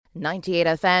98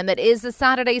 FM, it is the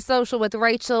Saturday Social with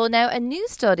Rachael. Now, a new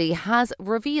study has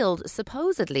revealed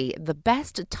supposedly the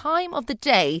best time of the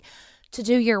day to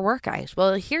do your workout.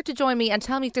 Well, here to join me and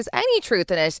tell me if there's any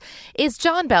truth in it is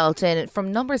John Belton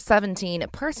from Number 17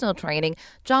 Personal Training.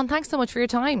 John, thanks so much for your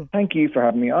time. Thank you for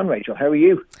having me on, Rachael. How are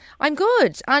you? I'm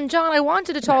good. And John, I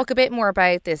wanted to talk a bit more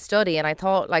about this study, and I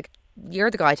thought,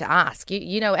 you're the guy to ask.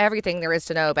 You know everything there is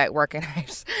to know about working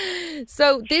out.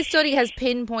 So this study has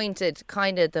pinpointed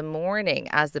kind of the morning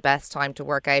as the best time to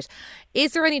work out.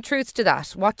 Is there any truth to that?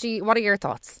 What are your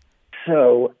thoughts?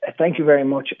 So thank you very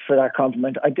much for that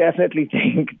compliment. I definitely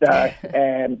think that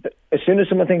as soon as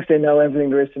someone thinks they know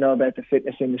everything there is to know about the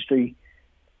fitness industry,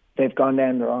 they've gone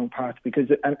down the wrong path. Because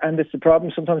and it's the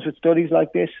problem sometimes with studies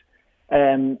like this.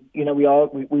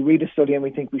 We read a study and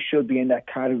we think we should be in that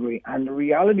category. And the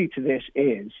reality to this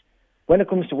is, when it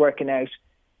comes to working out,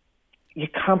 you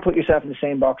can't put yourself in the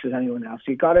same box as anyone else.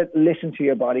 You got to listen to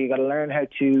your body. You got to learn how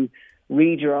to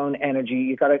read your own energy.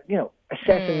 You got to,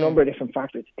 assess a number of different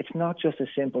factors. It's not just a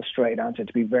simple straight answer,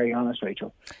 to be very honest,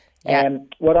 Rachael. Yeah.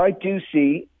 What I do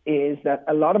see is that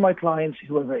a lot of my clients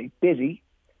who are very busy,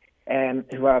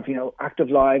 who have, active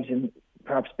lives and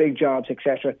perhaps big jobs,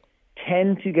 etc.,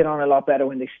 tend to get on a lot better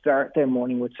when they start their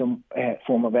morning with some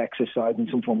form of exercise and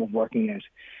some form of working out.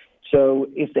 So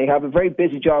if they have a very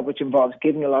busy job which involves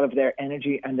giving a lot of their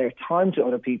energy and their time to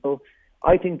other people,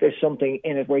 I think there's something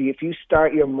in it where if you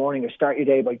start your morning or start your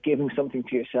day by giving something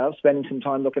to yourself, spending some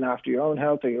time looking after your own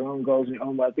health or your own goals and your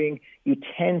own well-being, you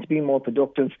tend to be more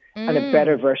productive and a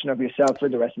better version of yourself for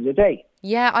the rest of the day.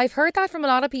 Yeah, I've heard that from a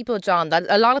lot of people, John, that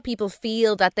a lot of people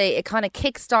feel that it kind of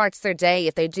kickstarts their day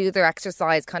if they do their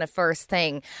exercise kind of first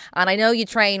thing. And I know you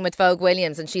train with Vogue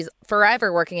Williams and she's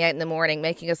forever working out in the morning,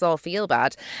 making us all feel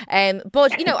bad.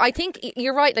 But, I think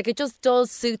you're right. It just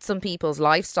does suit some people's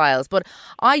lifestyles. But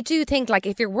I do think,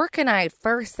 if you're working out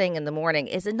first thing in the morning,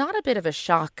 is it not a bit of a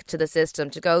shock to the system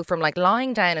to go from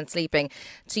lying down and sleeping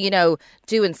to,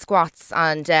 doing squats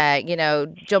and,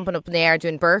 jumping up in the air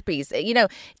doing burpees?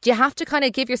 Do you have to kind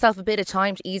of give yourself a bit of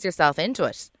time to ease yourself into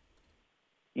it?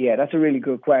 Yeah, that's a really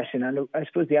good question. And I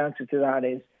suppose the answer to that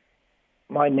is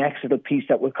my next little piece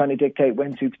that will kind of dictate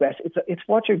when suits best. It's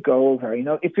what your goals are.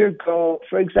 If your goal,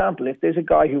 for example, if there's a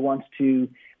guy who wants to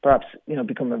perhaps,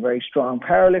 become a very strong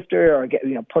powerlifter or get,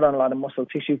 put on a lot of muscle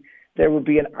tissue, there would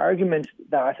be an argument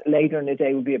that later in the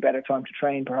day would be a better time to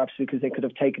train, perhaps because they could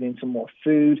have taken in some more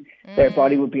food. Their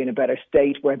body would be in a better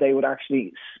state where they would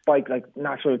actually spike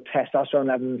natural testosterone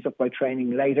levels and stuff by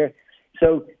training later.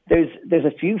 So there's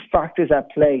a few factors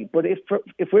at play. But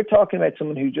if we're talking about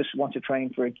someone who just wants to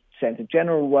train for a sense of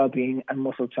general well-being and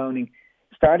muscle toning,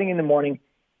 starting in the morning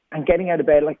and getting out of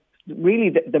bed,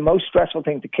 really the most stressful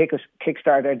thing to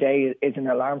kickstart our day is an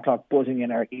alarm clock buzzing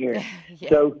in our ear. Yeah.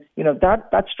 So,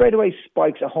 that straight away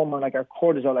spikes a hormone like our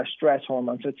cortisol, our stress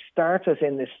hormone. So it starts us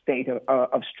in this state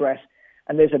of stress.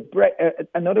 And there's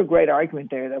another great argument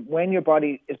there that when your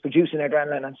body is producing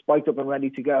adrenaline and spiked up and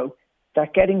ready to go,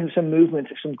 that getting some movement,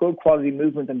 some good quality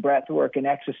movement and breath work and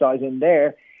exercise in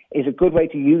there is a good way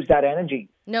to use that energy.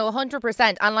 No,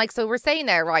 100%. And so we're saying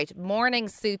there, right, morning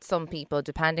suits some people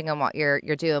depending on what you're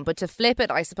doing. But to flip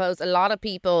it, I suppose a lot of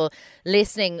people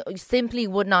listening simply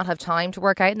would not have time to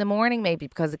work out in the morning, maybe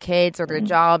because of kids or their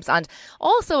jobs. And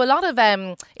also a lot of,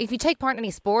 if you take part in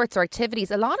any sports or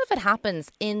activities, a lot of it happens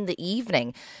in the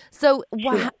evening. So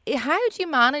how do you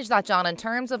manage that, John, in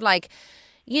terms of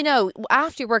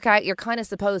after you work out, you're kind of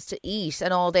supposed to eat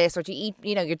and all this, or do you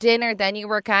eat, your dinner, then you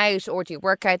work out, or do you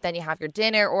work out, then you have your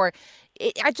dinner,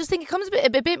 I just think it comes a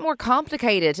bit more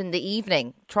complicated in the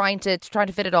evening, trying to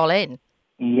fit it all in.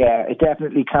 Yeah, it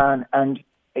definitely can. And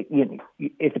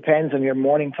it depends on your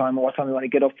morning time or what time you want to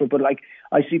get up for. But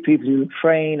I see people who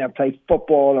train or play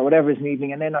football or whatever is in the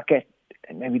evening and then not get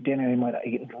maybe dinner, they might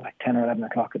eat until 10 or 11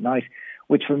 o'clock at night,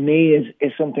 which for me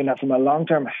is something that from a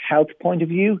long-term health point of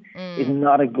view is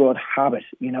not a good habit.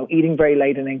 Eating very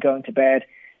late and then going to bed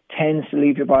tends to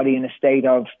leave your body in a state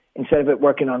of, instead of it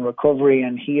working on recovery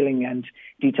and healing and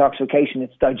detoxification,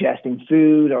 it's digesting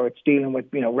food or it's dealing with,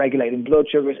 regulating blood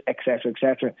sugars, et cetera, et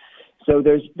cetera. So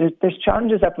there's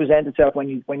challenges that present itself when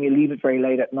you leave it very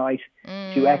late at night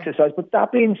to exercise. But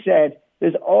that being said,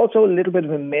 there's also a little bit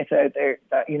of a myth out there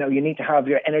that, you need to have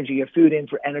your food in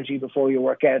for energy before you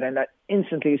work out, and that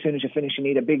instantly, as soon as you finish, you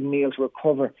need a big meal to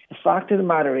recover. The fact of the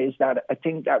matter is that I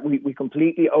think that we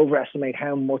completely overestimate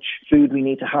how much food we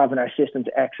need to have in our system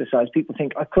to exercise. People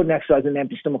think, I couldn't exercise on an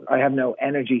empty stomach, I have no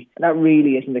energy. And that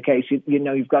really isn't the case.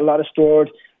 You've got a lot of stored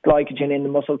glycogen in the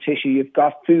muscle tissue. You've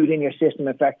got food in your system,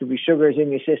 effectively, sugars in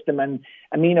your system, and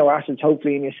amino acids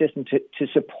hopefully in your system to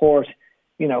support,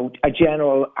 a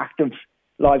general active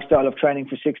lifestyle of training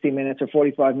for 60 minutes or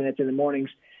 45 minutes in the mornings.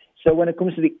 So when it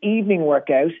comes to the evening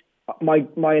workout,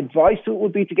 my advice to it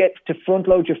would be to front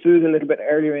load your food a little bit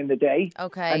earlier in the day.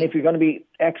 Okay. And if you're going to be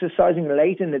exercising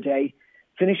late in the day,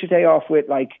 finish your day off with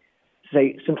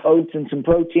say some oats and some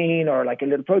protein, or like a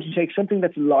little protein shake, something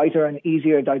that's lighter and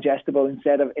easier digestible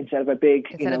instead of a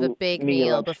big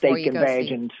meal before you go sleep.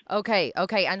 And okay.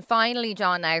 And finally,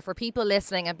 John, now for people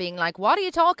listening and being like, what are you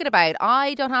talking about?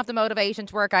 I don't have the motivation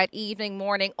to work out evening,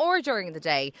 morning or during the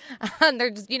day, and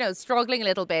they're just, struggling a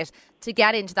little bit to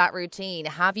get into that routine.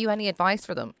 Have you any advice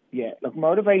for them? Yeah, look,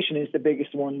 motivation is the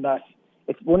biggest one.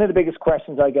 It's one of the biggest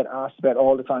questions I get asked about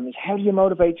all the time is, how do you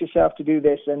motivate yourself to do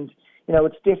this? And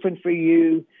it's different for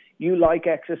you. You like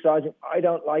exercising. I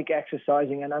don't like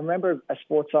exercising. And I remember a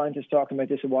sports scientist talking about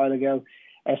this a while ago.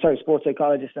 Sports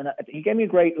psychologist. And he gave me a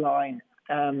great line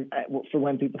for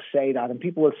when people say that. And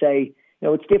people will say,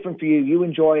 it's different for you. You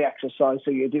enjoy exercise,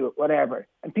 so you do it, whatever.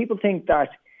 And people think that,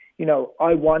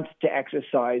 I want to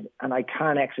exercise and I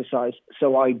can exercise,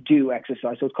 so I do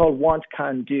exercise. So it's called want,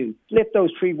 can, do. Flip those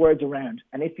three words around.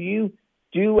 And if you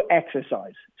do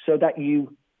exercise so that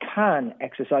you can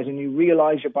exercise and you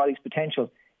realize your body's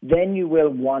potential, then you will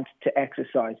want to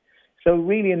exercise. So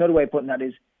really another way of putting that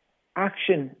is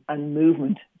action and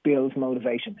movement builds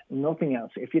motivation, nothing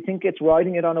else. If you think it's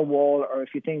writing it on a wall, or if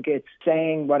you think it's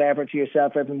saying whatever to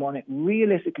yourself every morning,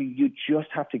 realistically, you just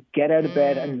have to get out of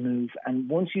bed and move. And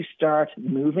once you start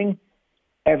moving,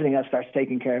 everything else starts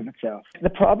taking care of itself. The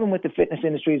problem with the fitness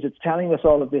industry is it's telling us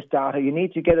all of this data. You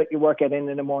need to get your workout in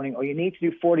the morning, or you need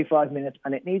to do 45 minutes,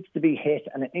 and it needs to be hit,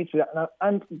 and it needs to.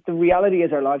 And the reality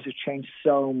is our lives have changed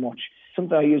so much.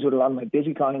 Something I use with a lot of my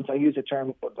busy clients, I use a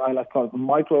term I like called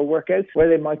micro workouts, where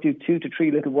they might do 2 to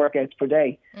 3 little workouts per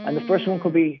day. And the first one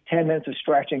could be 10 minutes of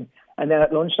stretching. And then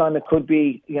at lunchtime, it could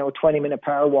be, a 20-minute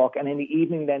power walk. And in the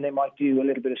evening, then they might do a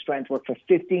little bit of strength work for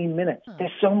 15 minutes.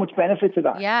 There's so much benefit to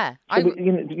that. Yeah. So,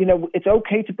 it's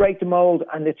okay to break the mold,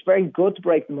 and it's very good to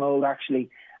break the mold, actually.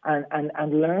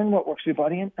 And learn what works for your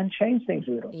body and change things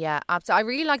a little. Yeah, absolutely. I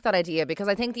really like that idea, because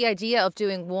I think the idea of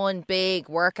doing one big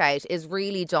workout is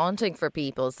really daunting for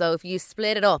people. So if you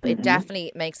split it up, it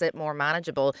definitely makes it more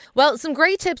manageable. Well, some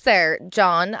great tips there,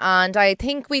 John. And I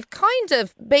think we've kind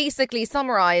of basically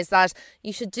summarised that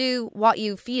you should do what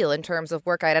you feel in terms of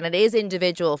workout. And it is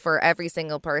individual for every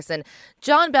single person.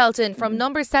 John Belton from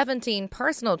Number 17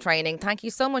 Personal Training, thank you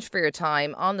so much for your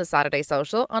time on the Saturday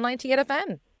Social on 98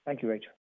 FM. Thank you, Rachel.